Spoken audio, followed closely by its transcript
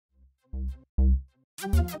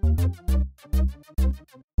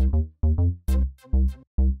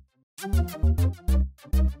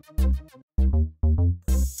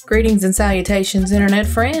Greetings and salutations, internet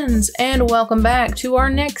friends, and welcome back to our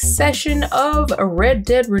next session of Red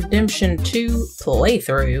Dead Redemption 2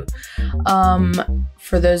 playthrough.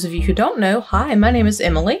 For those of you who don't know, hi, my name is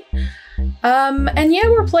Emily. And yeah,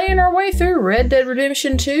 we're playing our way through Red Dead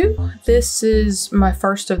Redemption 2. This is my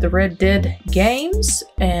first of the Red Dead games,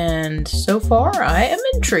 and so far I am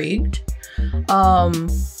intrigued. Yeah,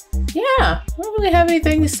 I don't really have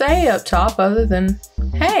anything to say up top other than,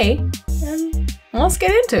 hey, let's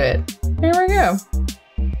get into it. Here we go.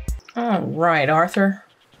 Alright, Arthur.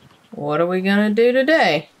 What are we gonna do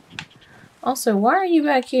today? Also, why are you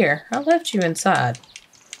back here? I left you inside.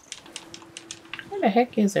 Where the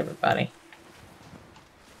heck is everybody?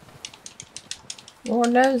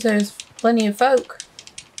 Lord knows there's plenty of folk.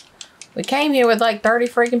 We came here with like 30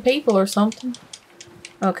 freaking people or something.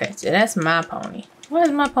 Okay, so that's my pony. Why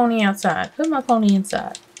is my pony outside? Put my pony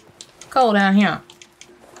inside. Cold down here.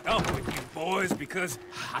 Up with you boys because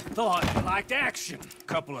I thought you liked action.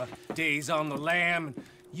 Couple of days on the lam, and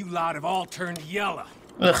you lot have all turned yellow.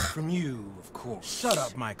 Ugh. From you, of course. Shut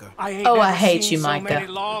up, Micah. I hate you, Micah. So many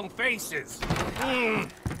long faces. I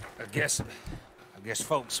guess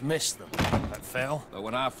folks miss them. That fell. But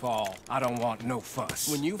when I fall, I don't want no fuss.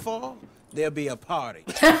 When you fall, there'll be a party.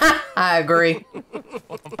 I agree.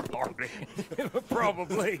 Party.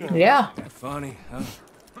 Probably. Yeah. Funny, huh?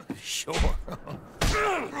 Sure.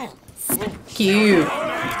 Cute.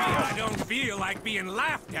 I don't feel like being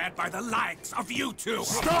laughed at by the likes of you two.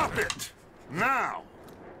 Stop it! Now!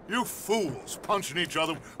 You fools punching each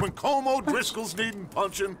other when Colm O'Driscoll's needing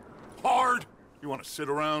punching hard. You want to sit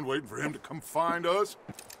around waiting for him to come find us?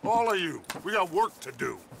 All of you, we got work to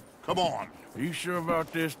do. Come on. Are you sure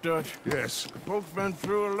about this, Dutch? Yes. Folks been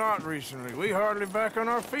through a lot recently. We hardly back on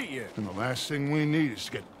our feet yet. And the last thing we need is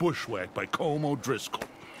to get bushwhacked by Colm O'Driscoll.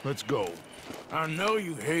 Let's go. I know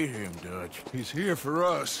you hate him, Dutch. He's here for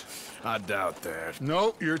us. I doubt that.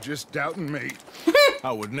 No, you're just doubting me.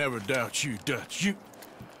 I would never doubt you, Dutch.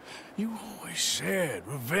 You always said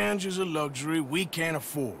revenge is a luxury we can't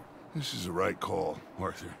afford. This is the right call,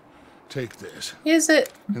 Arthur. Take this. Is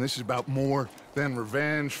it? And this is about more than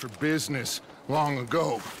revenge for business long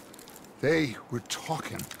ago. They were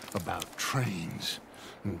talking about trains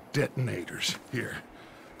and detonators here.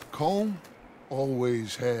 Colm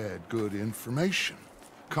always had good information.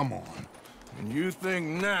 Come on. And you think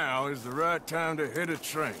now is the right time to hit a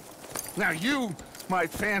train? Now you might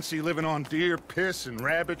fancy living on deer piss and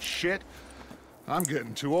rabbit shit. I'm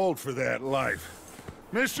getting too old for that life.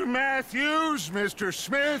 Mr. Matthews, Mr.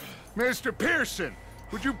 Smith, Mr. Pearson,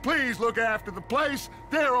 would you please look after the place?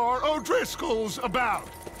 There are O'Driscolls about.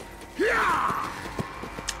 Yeah!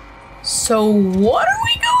 So what are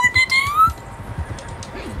we going to do?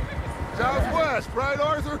 Southwest, right,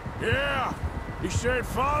 Arthur? Yeah. He said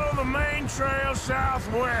follow the main trail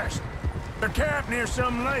southwest. They're camped near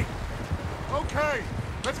some lake. Okay,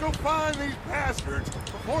 let's go find these bastards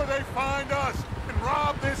before they find us and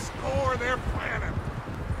rob this store they're planning.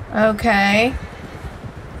 Okay.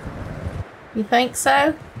 You think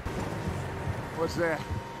so? What's that?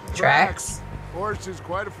 Tracks. Horses,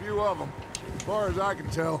 quite a few of them. As far as I can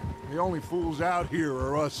tell, the only fools out here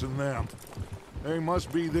are us and them. They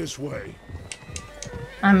must be this way.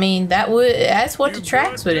 I mean, that's what the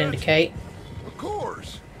tracks would indicate. Of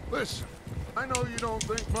course. Listen, I know you don't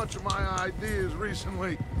think much of my ideas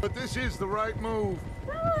recently, but this is the right move.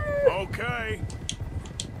 Okay.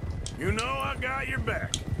 You know I got your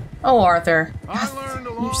back. Oh, Arthur. I learned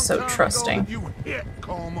a long You're so time trusting. ago that you hit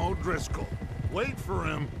Colm O'Driscoll. Wait for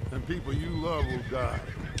him, and people you love will die.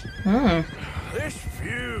 This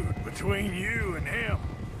feud between you and him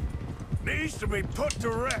needs to be put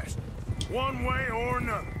to rest, one way or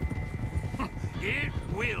another. It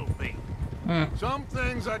will be. Some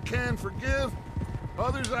things I can forgive,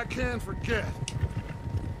 others I can't forget.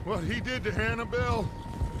 What he did to Annabelle,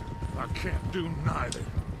 I can't do neither.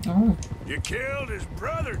 Oh. You killed his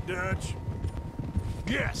brother, Dutch.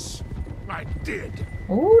 Yes, I did.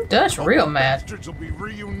 Ooh, Dutch real The mad. bastards will be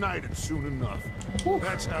reunited soon enough. Ooh.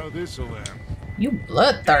 That's how this'll end. You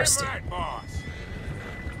bloodthirsty. Damn right, boss.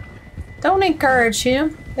 Don't encourage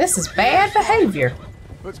him. This is bad behavior.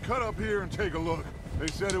 Let's cut up here and take a look. They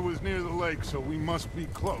said it was near the lake, so we must be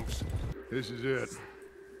close. This is it.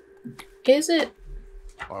 Is it?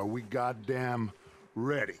 Are we goddamn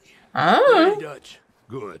ready? Oh. Dutch.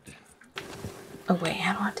 Good. Oh wait,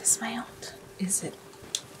 how do I dismount? Is it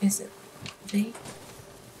V?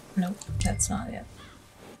 Nope, that's not it.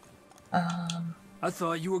 I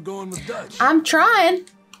thought you were going with Dutch. I'm trying.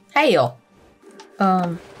 Hell.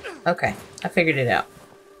 Okay. I figured it out.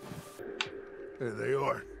 There they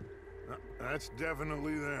are. That's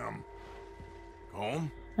definitely them.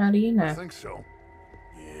 Home? How do you I know? think so.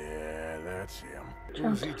 Yeah, that's him. Sure.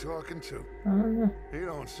 Who's he talking to? I don't know. He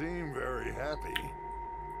don't seem very happy.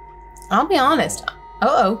 I'll be honest.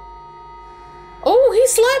 Uh-oh. Oh,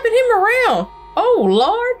 he's slapping him around. Oh,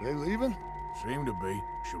 Lord. They leaving? Seem to be.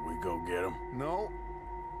 Should we go get them? No.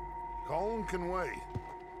 Colin can wait.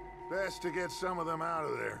 Best to get some of them out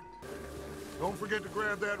of there. Don't forget to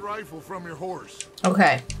grab that rifle from your horse.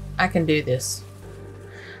 Okay, I can do this.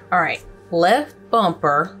 Alright, left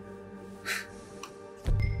bumper.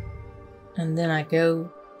 And then I go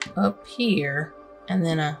up here. And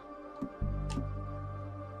then I...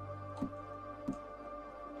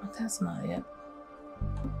 Oh, that's not it.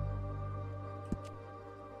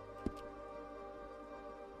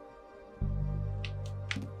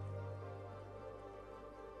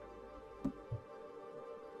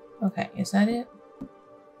 Okay, is that it?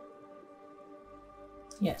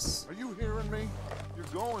 Yes. Are you hearing me? You're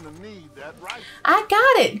going to need that rifle. I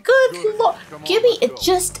got it. Good Lord. Come on, Give me let's go.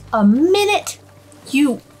 just a minute,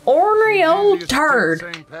 you ornery old Easiest to take turd.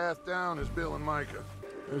 the same path down as Bill and Micah.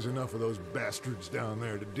 There's enough of those bastards down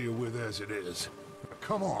there to deal with as it is.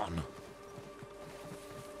 Come on.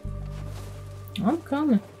 I'm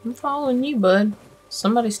coming. I'm following you, bud.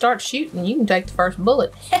 Somebody starts shooting, you can take the first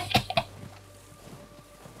bullet.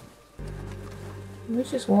 We're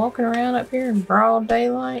just walking around up here in broad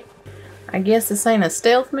daylight. I guess this ain't a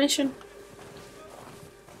stealth mission.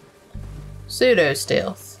 Pseudo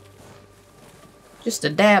stealth. Just a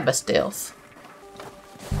dab of stealth.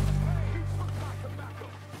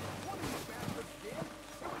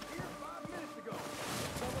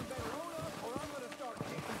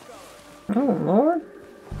 Oh Lord.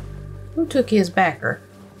 Who took his backer?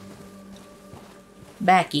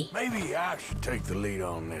 Backy. Maybe I should take the lead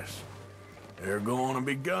on this. They're going to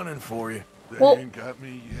be gunning for you. They Well, ain't got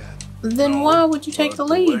me yet. Then why would you take But the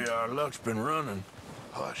The lead? way our luck's been running.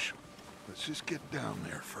 Hush. Let's just get down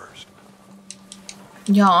there first.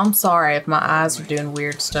 Y'all, I'm sorry if my eyes are doing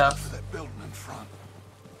weird stuff. That building in front.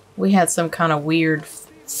 We had some kind of weird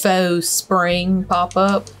faux spring pop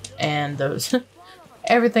up, and those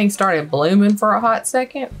everything started blooming for a hot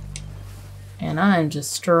second, and I'm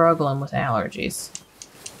just struggling with allergies.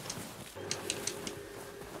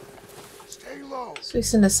 Stay low.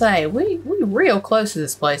 Fixing to say, we real close to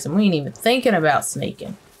this place, and we ain't even thinking about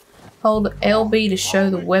sneaking. Hold LB to show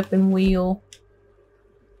the weapon wheel.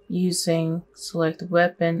 Using select the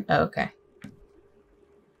weapon. Oh, okay.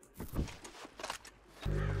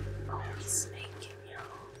 Oh, we sneaking, y'all.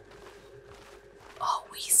 Oh,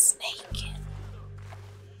 we sneaking.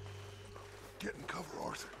 Get in cover,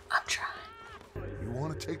 Arthur. I'm trying. You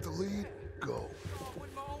want to take the lead? Go.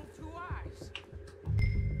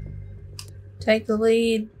 Take the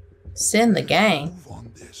lead. Send the gang. Move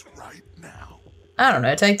on this right now. I don't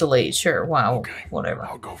know. Take the lead. Sure. Wow. Okay. Whatever.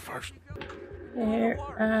 I'll go first. There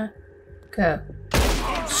I go.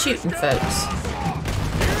 Shooting folks.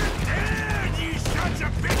 And you sons of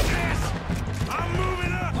bitches! I'm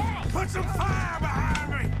moving up! Put some fire behind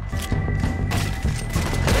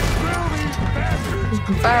me! You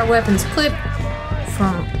can fire weapons clip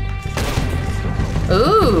from...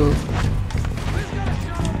 Ooh.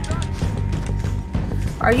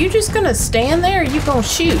 Are you just gonna stand there or are you gonna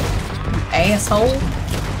shoot? You asshole.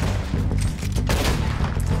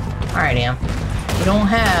 Alright, Em. You don't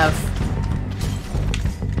have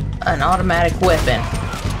an automatic weapon.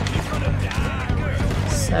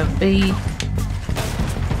 So B.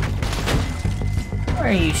 Where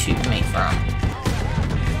are you shooting me from?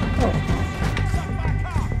 Oh.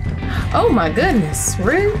 Oh my goodness,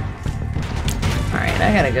 rude. Alright,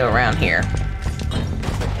 I gotta go around here.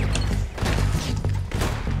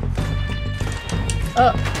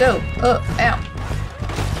 Up, go, up, out.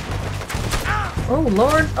 Oh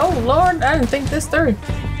Lord, I didn't think this through.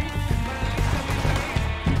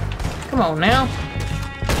 Come on now.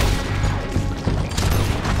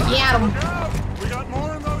 Get him. We got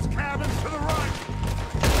more in those cabins to the right.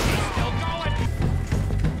 He's still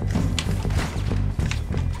going.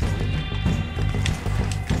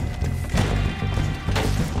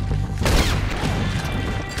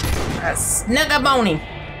 I snuck up on him.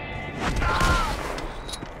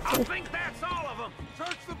 I think that's all of them.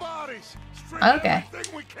 Search the bodies. Strip Okay.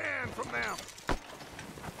 everything we can from them.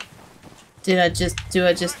 Do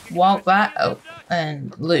I just walk by? Oh,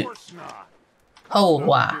 and loot. Of course not. Hold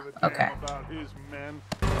Y. Give a damn Okay. about his men.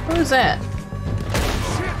 Who's that?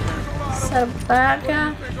 Shit, there's a lot Is of that a bad What do guy?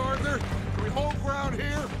 you think, Arthur? Do we hold ground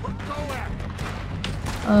here or go at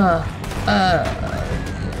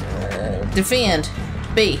Defend.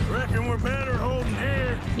 B. Reckon we're better holding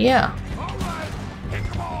here. Yeah. All right. Pick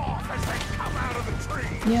them off as they come out of the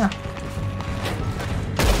trees. Yeah.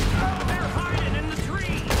 They're hiding in the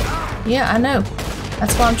trees. Yeah, I know.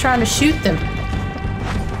 That's why I'm trying to shoot them.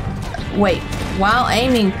 Wait. While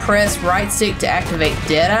aiming, press right stick to activate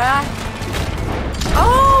Deadeye.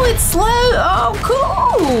 Oh, it's slow. Oh,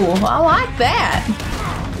 cool. I like that.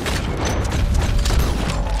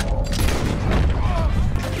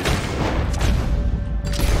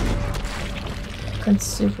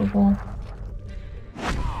 Consumable.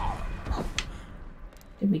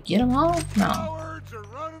 Did we get them all? No. Cowards are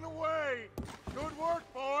running away. Good work,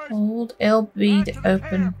 boys. Hold LB to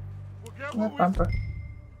open We'll get the what we bumper.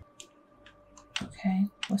 Okay,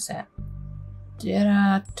 what's that?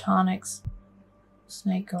 Deadeye, tonics,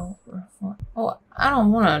 snake over. Oh, I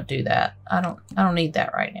don't want to do that. I don't need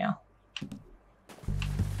that right now.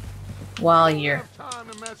 While you're have time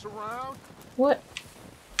to mess around. what?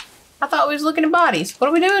 I thought we was looking at bodies. What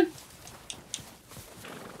are we doing?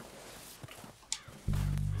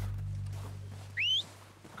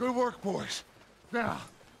 Good work, boys. Now,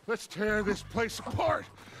 let's tear this place apart.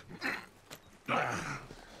 How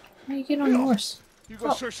do you get on the horse? You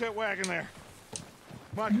go search that wagon there.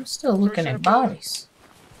 Mike, I'm still looking search at that building. bodies.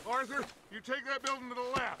 Arthur, you take that building to the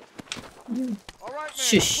left. All right, man.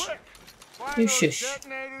 Shush. Quick. Find You those shush.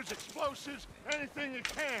 detonators, explosives, anything you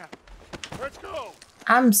can. Let's go.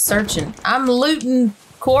 I'm searching. I'm looting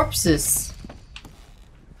corpses.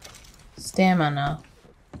 Stamina.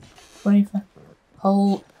 25.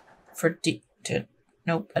 Hold for D to.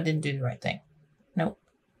 Nope, I didn't do the right thing. Nope.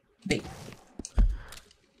 B.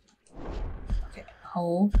 Okay,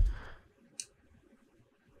 hold.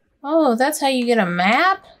 Oh, that's how you get a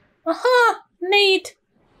map? Uh-huh, neat.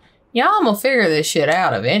 Y'all gonna figure this shit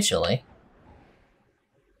out eventually.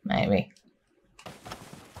 Maybe.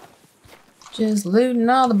 Just looting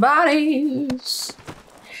all the bodies.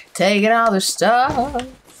 Taking all their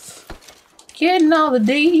stuff. Getting all the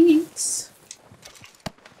deeds.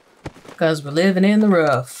 Because we're living in the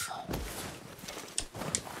rough.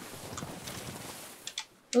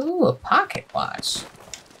 Ooh, a pocket watch.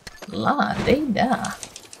 La-dee-da.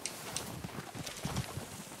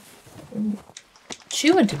 Ooh.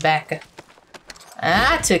 Chewing tobacco.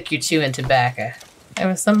 I took your chewing tobacco. There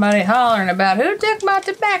was somebody hollering about who took my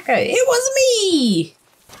tobacco. It was me!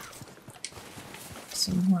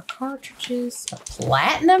 Some more cartridges. A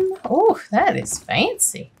platinum? Oh, that is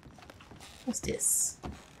fancy. What's this?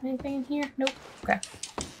 Anything in here? Nope. Okay.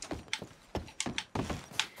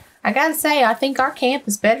 I gotta say, I think our camp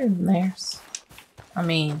is better than theirs. I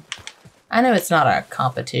mean, I know it's not a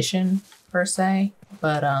competition per se,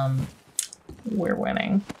 but we're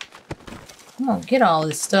winning. I'm gonna get all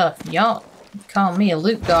this stuff. Y'all call me a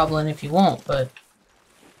loot goblin if you want, but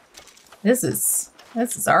this is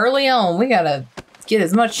early on. We gotta get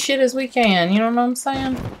as much shit as we can. You know what I'm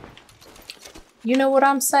saying? You know what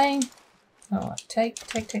I'm saying? Oh, take.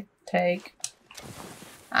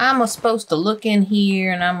 I'm supposed to look in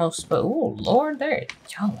here, and I'm supposed. Oh Lord, there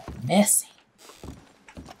y'all are messy.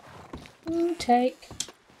 Ooh, take.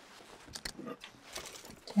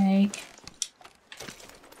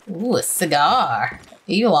 Ooh, a cigar.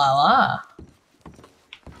 Ew-la-la.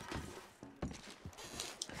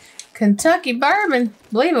 Kentucky bourbon.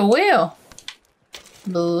 Believe I will.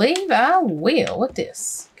 Believe I will. What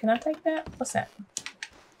this? Can I take that? What's that?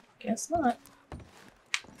 Guess not.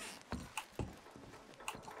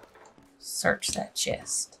 Search that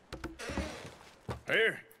chest.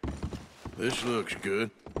 Here. This looks good.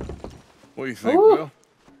 What do you think, Ooh. Bill?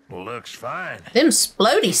 Well, looks fine. Them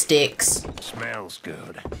splody sticks. Smells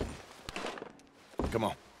good. Come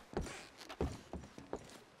on.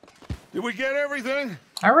 Did we get everything?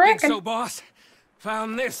 I Think reckon. so, boss.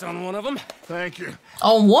 Found this on one of them. Thank you.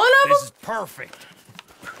 On one of This them? is perfect.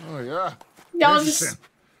 Oh, yeah. Y'all just Interesting.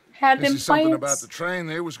 had This them is something plans? about the train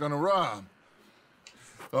they was gonna rob.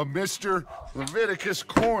 A Mr. Leviticus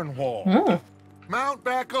Cornwall. Mount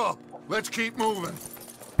back up. Let's keep moving.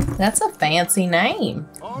 That's a fancy name.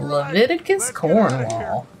 All right, Leviticus let's get outta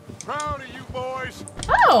Cornwall. here. Proud of you boys.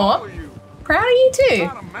 Oh, All of you. I'm proud of you too.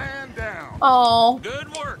 Not a man down. Oh,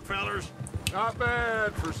 Good work, fellers. Not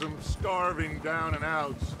bad for some starving down and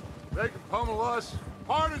outs. They can pummel us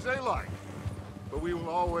hard as they like. But we will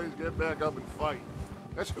always get back up and fight.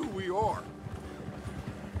 That's who we are.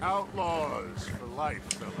 Outlaws for life,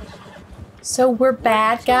 fellas. so we're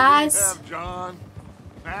bad So guys? we have John,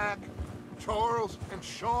 Mac, Charles, and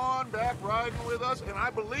Sean back riding with us, and I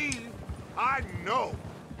know,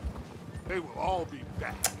 they will all be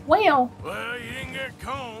back. Well, Well, you didn't get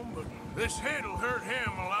Combe, but this hit'll hurt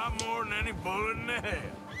him a lot more than any bullet in the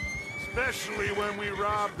head. Especially when we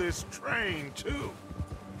rob this train, too.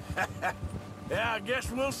 Yeah, I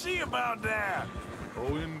guess we'll see about that.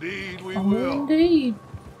 Oh, indeed we Oh, will. indeed.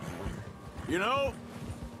 You know,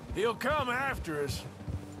 he'll come after us.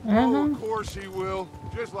 Oh, of course he will,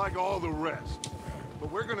 just like all the rest.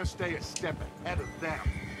 But we're gonna stay a step ahead of them.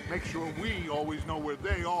 Make sure we always know where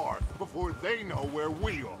they are before they know where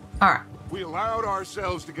we are. All right. We allowed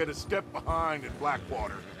ourselves to get a step behind at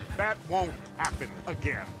Blackwater. That won't happen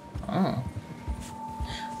again. Oh.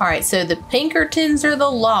 All right, so the Pinkertons are the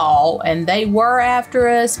law, and they were after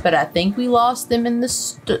us, but I think we lost them in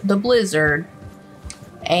the blizzard.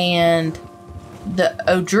 And the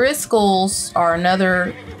O'Driscolls are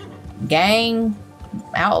another gang,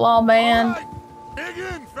 outlaw band. All right, dig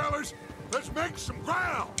in, fellas. Let's make some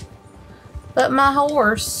ground. But my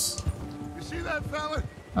horse. You see that fella?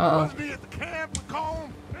 Uh-oh. Wasn't he at the camp with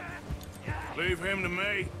Colm? Leave him to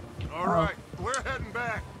me. All right, we're heading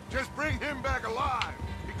back. Just bring him back alive.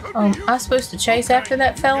 He could be Oh, useful. I supposed to chase after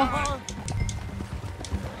that fella? Uh-huh.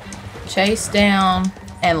 Chase down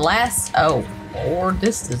and oh Lord,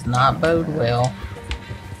 this does not bode well.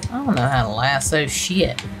 I don't know how to lasso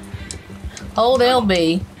shit. Hold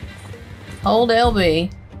LB. Hold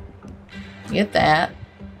LB. Get that.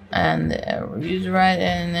 And use it right,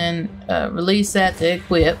 and then release that to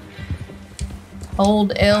equip.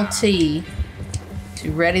 Hold LT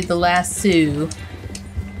to ready the lasso.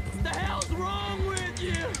 What the hell's wrong with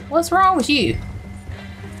you? What's wrong with you?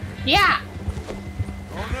 Yeah.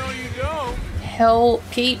 Oh, no, you don't. Hold,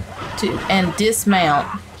 keep to, and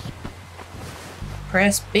dismount.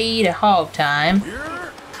 Press B to hog time.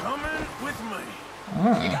 You're coming with me.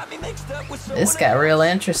 Oh, You got me mixed up with someone this got else. real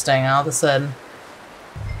interesting all of a sudden.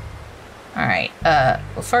 All right.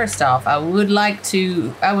 Well, first off, I would like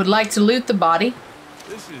to loot the body,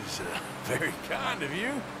 This is very kind of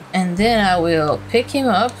you. and then I will pick him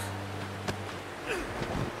up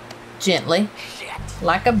gently,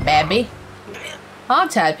 like a babby.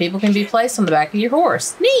 Hog-tied people can be placed on the back of your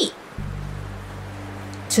horse. Neat.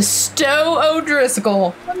 To stow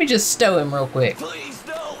O'Driscoll. Let me just stow him real quick. Please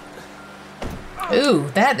don't. Ooh,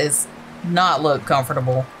 that does not look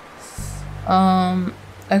comfortable.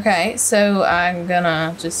 Okay, so I'm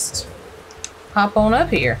gonna just hop on up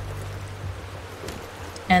here.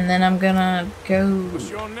 And then I'm gonna go... What's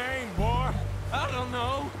your name, boy? I don't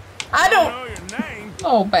know. I don't... know your name.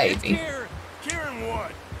 Oh, baby. Kieran. Kieran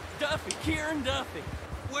what? Duffy. Kieran Duffy.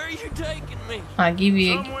 Where are you taking me? I'll give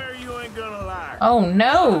you... Somewhere you ain't gonna like. Oh,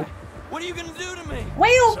 no. What are you gonna do to me?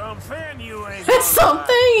 Well, Something you ain't gonna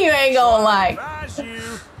something you ain't gonna like. I advise you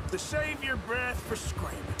to save your breath for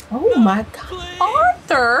screaming. Oh, my God. Please.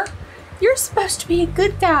 Arthur, you're supposed to be a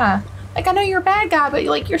good guy. Like, I know you're a bad guy, but,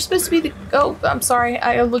 like, you're supposed to be the... Oh, I'm sorry.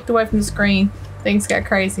 I looked away from the screen. Things got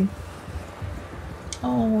crazy.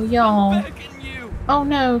 Oh, y'all. Begging you. Oh,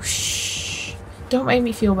 no. Shh. Don't make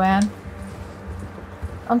me feel bad.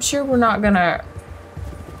 I'm sure we're not gonna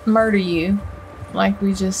murder you like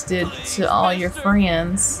we just did to all your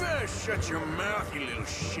friends. You better shut your mouth, you little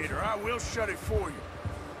shit, or I will shut it for you.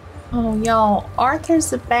 Oh, y'all.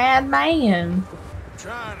 Arthur's a bad man.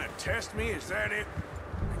 Trying to test me, is that it?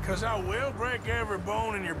 Because I will break every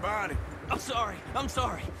bone in your body. I'm sorry.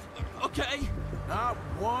 Okay? Not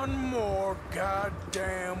one more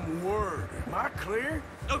goddamn word. Am I clear?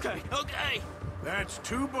 Okay. That's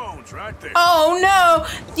 2 bones right there. Oh, no.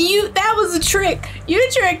 That was a trick. You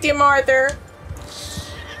tricked him, Arthur.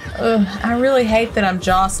 Ugh, I really hate that I'm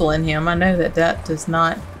jostling him. I know that does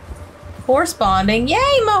not... Horse bonding.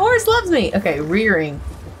 Yay, my horse loves me. Okay, rearing.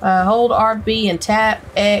 Hold RB and tap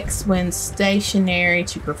X when stationary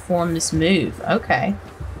to perform this move. Okay.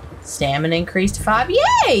 Stamina increased to 5.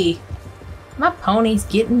 Yay! My pony's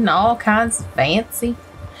getting all kinds of fancy.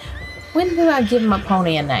 When do I give my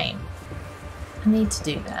pony a name? I need to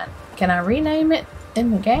do that. Can I rename it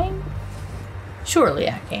in the game? Surely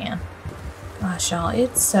I can. Gosh, y'all,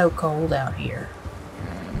 it's so cold out here.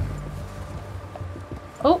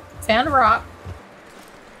 Oh, found a rock.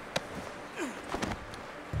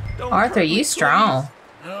 Don't Arthur, hurt me, you please. strong.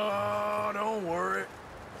 Oh, don't worry.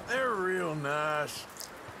 They're real nice.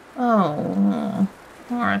 Oh,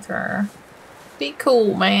 Arthur. Be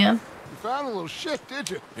cool, man. You found a little shit, did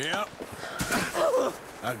you? Yep.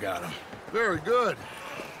 I got him. Very good.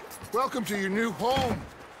 Welcome to your new home.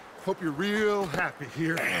 Hope you're real happy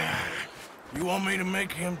here. You want me to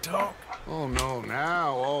make him talk? Oh, no,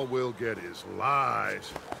 now all we'll get is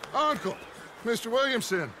lies. Uncle, Mr.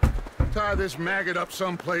 Williamson, tie this maggot up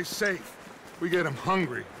someplace safe. We get him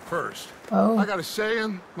hungry first. Oh. I got a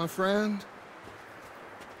saying, my friend.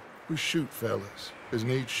 We shoot fellas as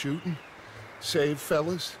need shooting, save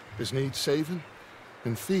fellas as need saving,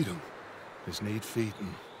 and feed them just need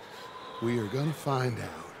feeding. We are gonna find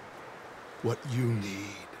out what you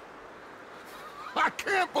need. I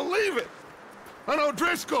can't believe it! An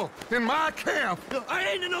O'Driscoll in my camp! I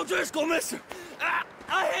ain't an O'Driscoll, mister!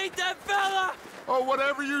 I hate that fella! Oh,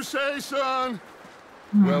 whatever you say, son.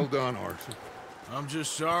 Well done, Arthur. I'm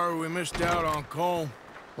just sorry we missed out on Colm.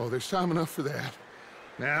 Oh, there's time enough for that.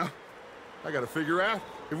 Now, I gotta figure out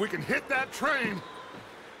if we can hit that train.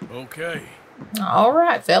 Okay. All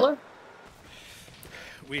right, fella.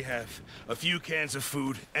 We have a few cans of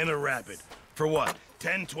food and a rabbit. For what,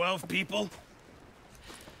 10, 12 people?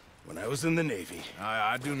 When I was in the Navy...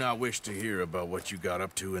 I do not wish to hear about what you got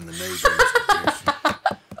up to in the Navy, Mr.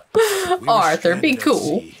 Pearson. Arthur, be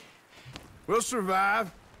cool. We'll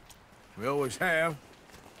survive. We always have.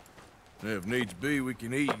 If needs be, we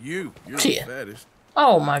can eat you. You're the fattest.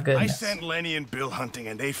 Oh my I goodness. sent Lenny and Bill hunting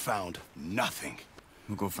and they found nothing.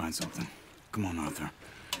 We'll go find something. Come on, Arthur.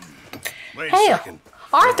 Wait a Hell, second.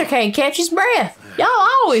 Arthur can't catch his breath. Y'all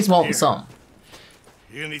always want something.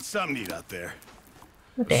 You're gonna need something to eat out there.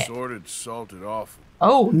 What that? Assorted, salted off.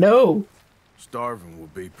 Oh no. Starving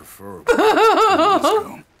would be preferable. Let's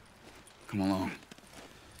go. Come along.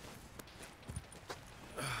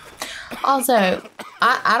 Also,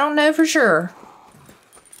 I don't know for sure.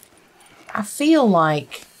 I feel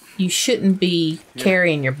like you shouldn't be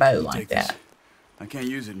carrying your bow like Take this. that. I can't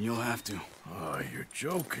use it, and you'll have to. Oh, you're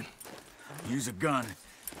joking. Use a gun,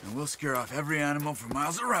 and we'll scare off every animal for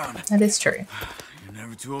miles around. That is true. You're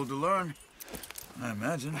never too old to learn, I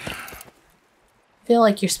imagine. I feel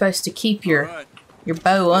like you're supposed to keep your All right.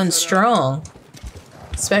 bow unstrung,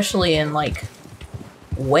 especially in like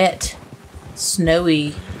wet,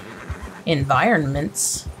 snowy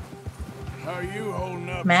environments. How are you holding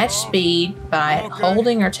up? Match Tom? speed by Okay.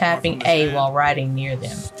 holding or tapping Off on his A hand. while riding near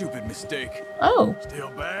them. Stupid mistake. Oh, Still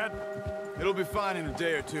bad? It'll be fine in a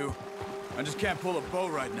day or two. I just can't pull a bow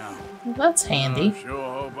right now. well, that's handy. Sure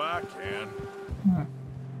hope I can.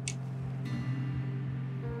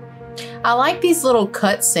 I like these little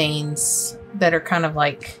cutscenes that are kind of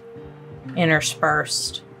like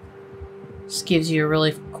interspersed. Just gives you a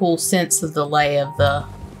really cool sense of the lay of the,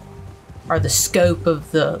 or the scope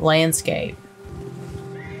of the landscape.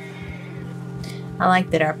 I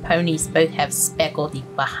like that our ponies both have speckledy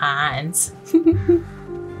behinds.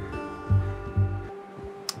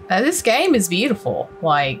 This game is beautiful,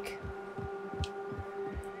 like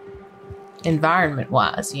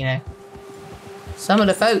environment-wise, you know. Some of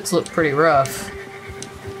the folks look pretty rough.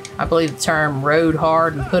 I believe the term rode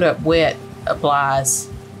hard and put up wet applies.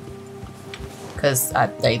 Because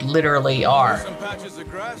they literally are. Some patches of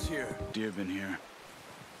grass here. Deer been here.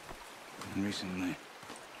 And recently.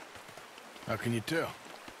 How can you tell?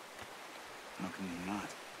 How can you not?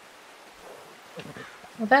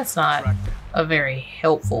 Well, that's not a very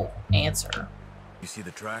helpful answer. You see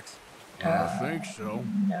the tracks? I think so.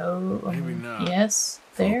 No. Maybe not. Yes,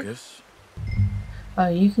 there. Focus. Oh,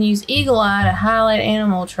 you can use Eagle Eye to highlight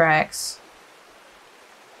animal tracks.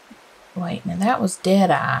 Wait, now that was Dead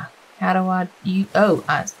Eye. How do I...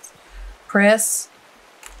 I press...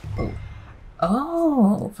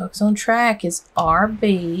 Oh, focus on track is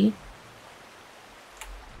RB.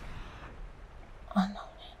 Oh,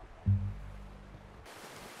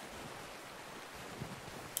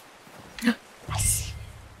 no. I see.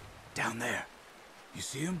 Down there. You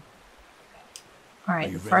see him?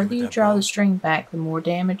 Alright, you the ready further with you that draw bow? the string back, the more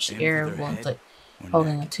damage the Aim for arrow their will head inflict. or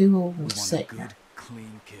Holding neck. a tool We will want a set good, your...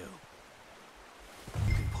 clean kill.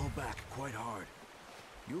 You can pull back quite hard.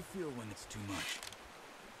 You'll feel when it's too much.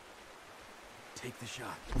 Take the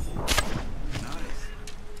shot. Nice.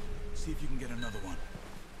 See if you can get another one.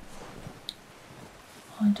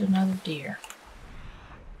 On to another deer.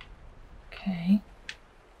 Okay.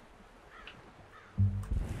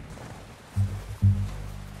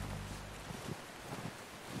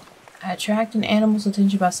 Attract an animal's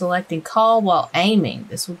attention by selecting call while aiming.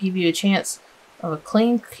 This will give you a chance of a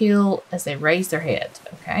clean kill as they raise their heads.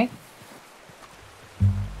 Okay.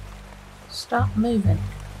 Stop moving.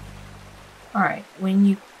 Alright,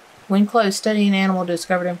 when close, study an animal to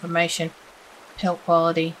discover information, pelt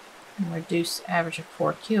quality, and reduce average of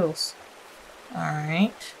 4 kills.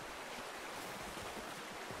 Alright.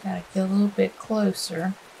 Gotta get a little bit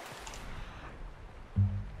closer.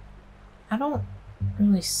 I don't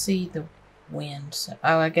really see the wind, so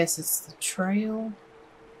I guess it's the trail.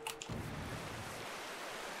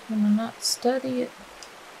 Can I not study it?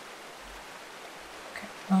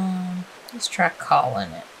 Okay, let's try calling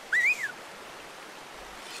it.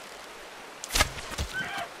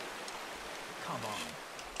 Come on.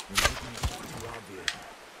 You're making it too obvious.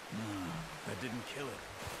 No, that didn't kill it.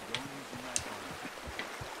 Don't use the knife on it.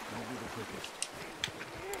 Don't do the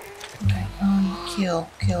Okay, kill.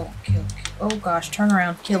 Oh gosh, turn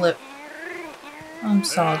around, kill it. I'm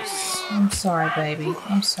sorry. I'm sorry, baby.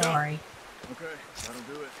 I'm sorry. Okay, that'll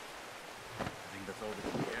do it. I think that's all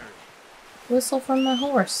the key area. Whistle from the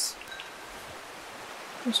horse.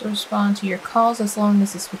 Just respond to your calls as long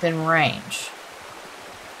as it's within range.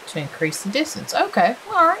 To increase the distance. Okay,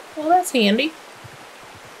 alright. Well, that's handy.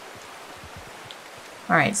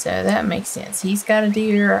 Alright, so that makes sense. He's got a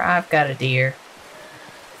deer, I've got a deer.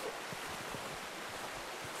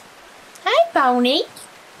 Hi, Pony.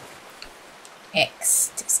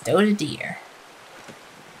 X to stow the deer.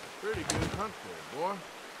 Pretty good hunt there,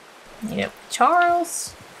 boy. Yep,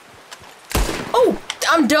 Charles. Oh,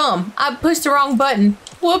 I'm dumb. I pushed the wrong button.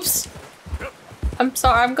 Whoops. I'm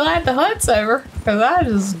sorry. I'm glad the hunt's over. Because I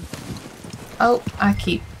just... Oh, I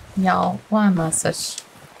keep... Y'all, why am I such...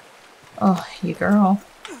 Oh, you girl.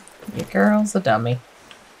 Your girl's a dummy.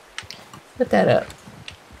 Put that up.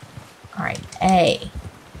 Alright, A.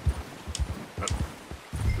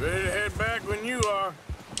 Ready to head back when you are.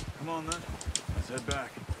 Come on then. Let's head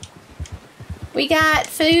back. We got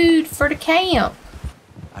food for the camp.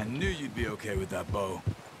 I knew you'd be okay with that bow.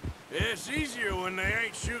 It's easier when they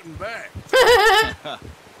ain't shooting back.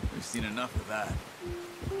 We've seen enough of that.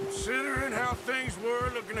 Considering how things were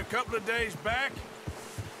looking a couple of days back,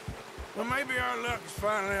 well, maybe our luck is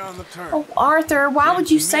finally on the turn. Oh, Arthur, why would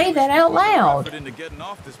you say that out loud? Put into getting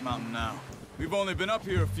off this mountain now. We've only been up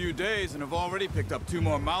here a few days and have already picked up 2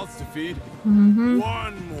 more mouths to feed. Mm-hmm.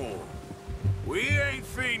 One more. We ain't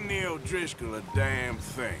feeding the O'Driscoll a damn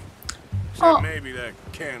thing. Except Oh. maybe that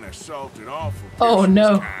can of salted offal. Oh,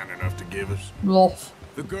 no. Kind enough to give us. Wolf.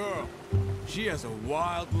 The girl, she has a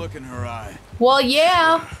wild look in her eye. Well,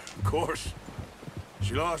 yeah. Of course.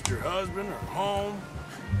 She lost her husband, her home,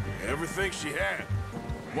 everything she had.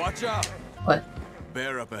 Watch out. What?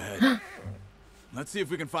 Bear up ahead. Let's see if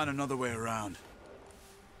we can find another way around.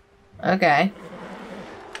 Okay.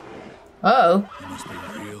 Uh-oh. You must be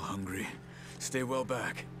real hungry. Stay well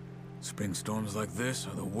back. Spring storms like this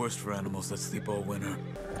are the worst for animals that sleep all winter.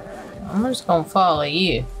 I'm just gonna follow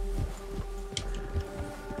you.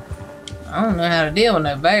 I don't know how to deal with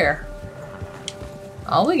no bear.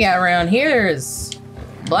 All we got around here is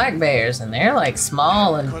black bears, and they're like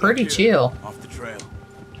small and Cut pretty up here, chill. off the trail.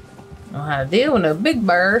 Don't know how to deal with no big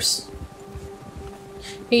bears.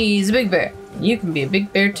 He's a big bear. You can be a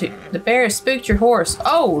big bear too. The bear has spooked your horse.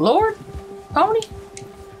 Oh, Lord. Pony?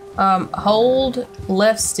 Hold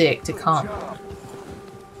left stick to calm.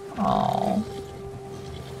 Oh.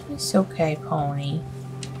 It's okay, Pony.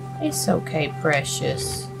 It's okay,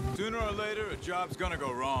 precious. Sooner or later, a job's gonna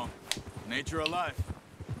go wrong. Nature of life.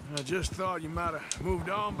 I just thought you might have moved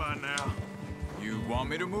on by now. You want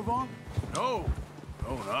me to move on? No,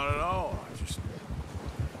 not at all.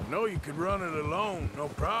 I know you could run it alone, no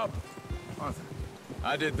problem. Arthur,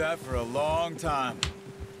 I did that for a long time.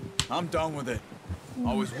 I'm done with it.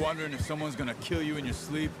 Always wondering if someone's gonna kill you in your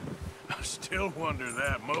sleep. I still wonder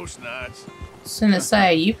that most nights. As soon as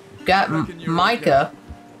say you got Micah,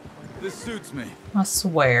 This suits me. I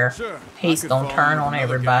swear, Sure, he's I could gonna fall turn in with on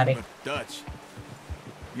another everybody. gang, but Dutch.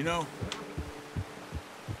 You know,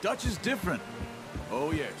 Dutch is different.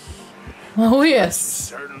 Oh, yes. Oh yes.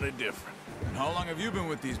 Certainly different. And how long have you been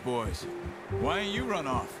with these boys? Why ain't you run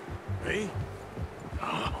off? Me?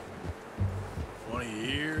 Oh, 20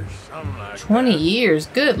 years, something like 20 that. years,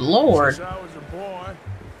 good lord. Since I was a boy.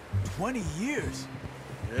 20 years?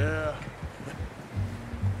 Yeah.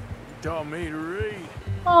 He taught me to read.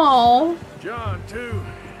 Oh, John, too.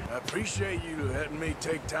 I appreciate you letting me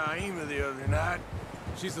take Taima the other night.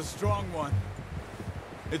 She's a strong one.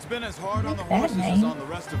 It's been as hard on the That horses name. as on the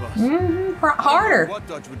rest of us. harder. What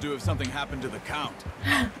Dutch would do if something happened to the Count?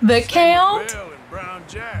 The Count? Bill and Brown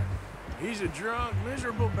Jack. He's a drunk,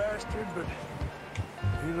 miserable bastard, but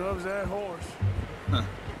he loves that horse. Huh.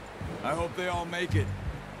 I hope they all make it.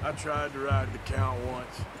 I tried to ride the Count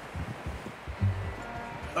once.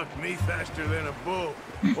 Hucked me faster than a bull.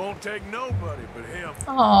 Won't take nobody but him.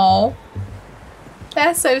 Oh,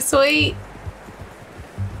 that's so sweet.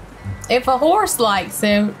 If a horse likes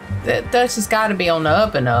him, that's just got to be on the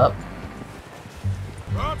up and up.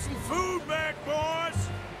 Brought some food back, boys.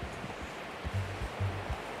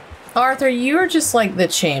 Arthur, you're just like the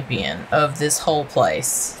champion of this whole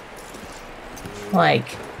place. Like,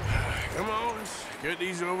 Come on, let's get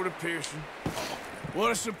these over to Pearson.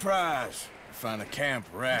 What a surprise. Find a camp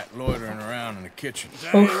rat loitering around in the kitchen. Is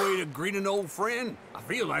that any way to greet an old friend? I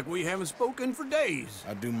feel like we haven't spoken for days.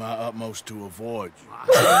 I do my utmost to avoid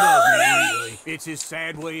you. You love me anyway. It's his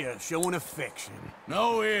sad way of showing affection.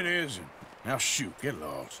 No, it isn't. Now shoot, get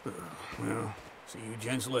lost. Well, See you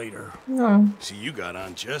gents later. Oh. See, you got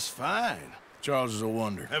on just fine. Charles is a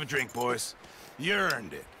wonder. Have a drink, boys. You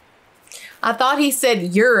earned it. I thought he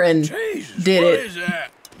said urine. Jesus, Did what it? is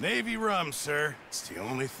that? Navy rum, sir. It's the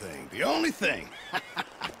only thing. The only thing.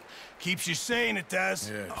 Keeps you sane, it does.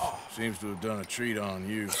 Yeah, seems to have done a treat on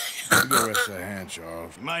you. You go rest that hand,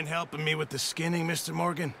 Charles. You mind helping me with the skinning, Mr.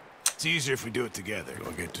 Morgan? It's easier if we do it together. Do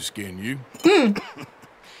I get to skin you?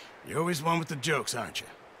 You're always one with the jokes, aren't you?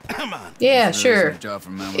 Come on. Yeah, sure.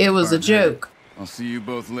 It was a joke. I'll see you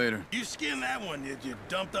both later. You skin that one you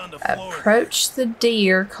dumped on the floor. Approach the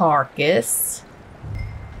deer carcass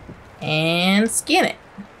and skin it.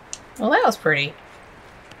 Well, that was pretty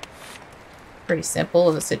simple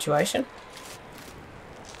of a situation.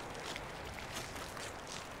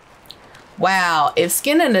 Wow, if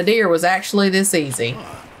skinning a deer was actually this easy.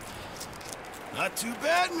 Not too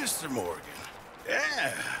bad, Mr. Morgan.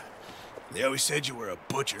 Yeah. They always said you were a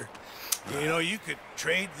butcher. You know, you could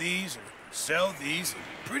trade these or sell these in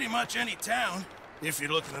pretty much any town. If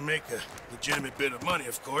you're looking to make a legitimate bit of money,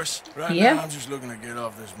 of course. Right Yeah. now, I'm just looking to get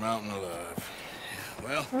off this mountain alive.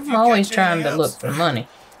 Well, if I'm you always catch trying to anything look else, for money.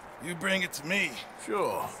 you bring it to me.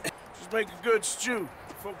 Sure. Just make a good stew.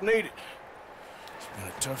 Folk need it. It's been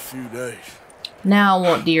a tough few days. Now I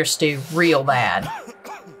want deer stew real bad.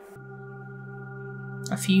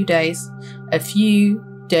 A few days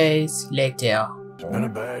later. It's been a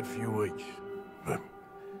bad few weeks. But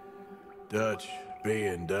Dutch,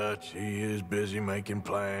 being Dutch, he is busy making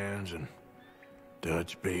plans, and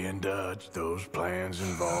Dutch being Dutch, those plans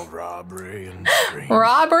involve robbery and dreams.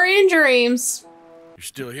 Robbery and dreams. You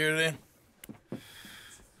still here then?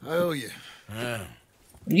 I owe you. Yeah.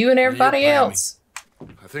 You and everybody Yeah, else.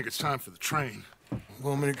 I think it's time for the train.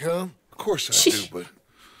 Want me to come? Of course I do, but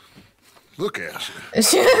look at you.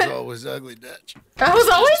 It's always ugly, Dutch. I was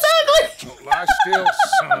always ugly. Don't lie still,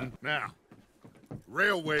 son. Now,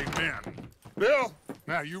 railway men. Bill,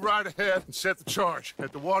 now you ride ahead and set the charge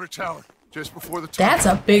at the water tower just before the time. That's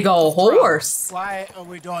a big old horse. Why are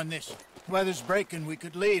we doing this? Weather's breaking. We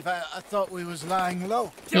could leave. I thought we was lying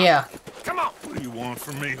low. Yeah, Come on. What do you want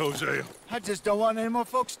from me, Hosea? I just don't want any more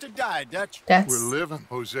folks to die, Dutch. We're that's living,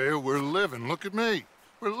 Hosea. We're living. Look at me.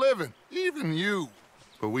 We're living. Even you.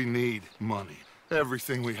 But we need money.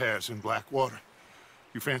 Everything we has in Blackwater.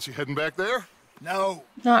 You fancy heading back there? No.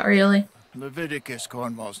 not really. Leviticus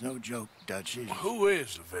Cornwall's no joke, Dutch. Who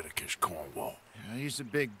is Leviticus Cornwall? He's a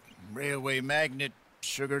big railway magnate,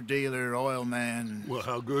 sugar dealer, oil man. Well,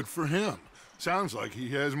 how good for him. Sounds like he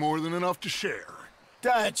has more than enough to share.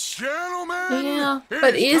 Dutch! Gentlemen! Yeah, it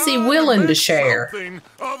but is he time willing to make share? Something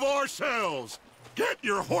of ourselves. Get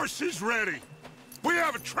your horses ready. We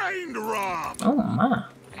have a train to rob. Oh my.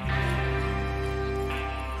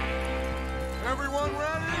 Everyone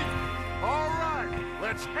ready? All right,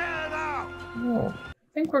 let's head out. Oh, I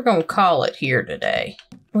think we're gonna call it here today.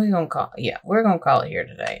 We're gonna call it here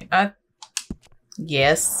today.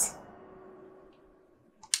 Yes.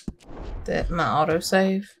 That my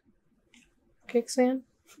autosave kicks in.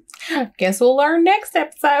 Guess we'll learn next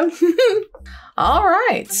episode. All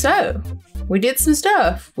right, so we did some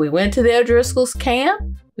stuff. We went to the O'Driscoll's camp.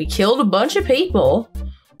 We killed a bunch of people.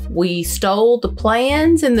 We stole the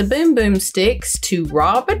plans and the boom boom sticks to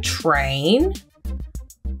rob a train.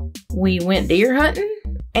 We went deer hunting,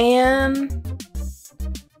 and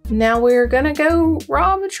now we're gonna go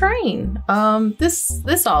rob a train.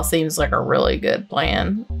 This all seems like a really good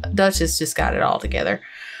plan. Dutch has just got it all together.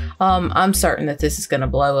 I'm certain that this is gonna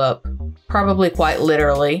blow up, probably quite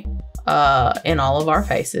literally, in all of our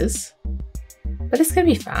faces. But it's gonna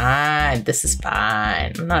be fine. This is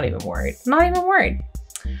fine. I'm not even worried.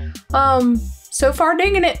 So far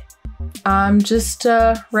digging it. I'm just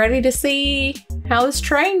ready to see how this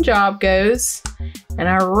train job goes, and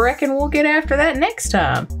I reckon we'll get after that next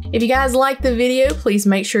time. If you guys like the video, please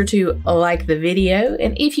make sure to like the video,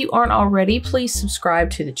 and if you aren't already, please subscribe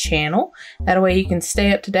to the channel. That way you can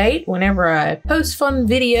stay up to date whenever I post fun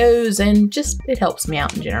videos, and just it helps me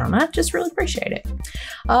out in general, and I just really appreciate it.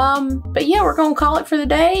 But yeah, we're gonna call it for the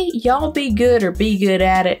day. Y'all be good or be good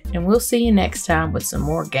at it, and we'll see you next time with some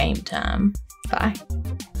more game time. Bye.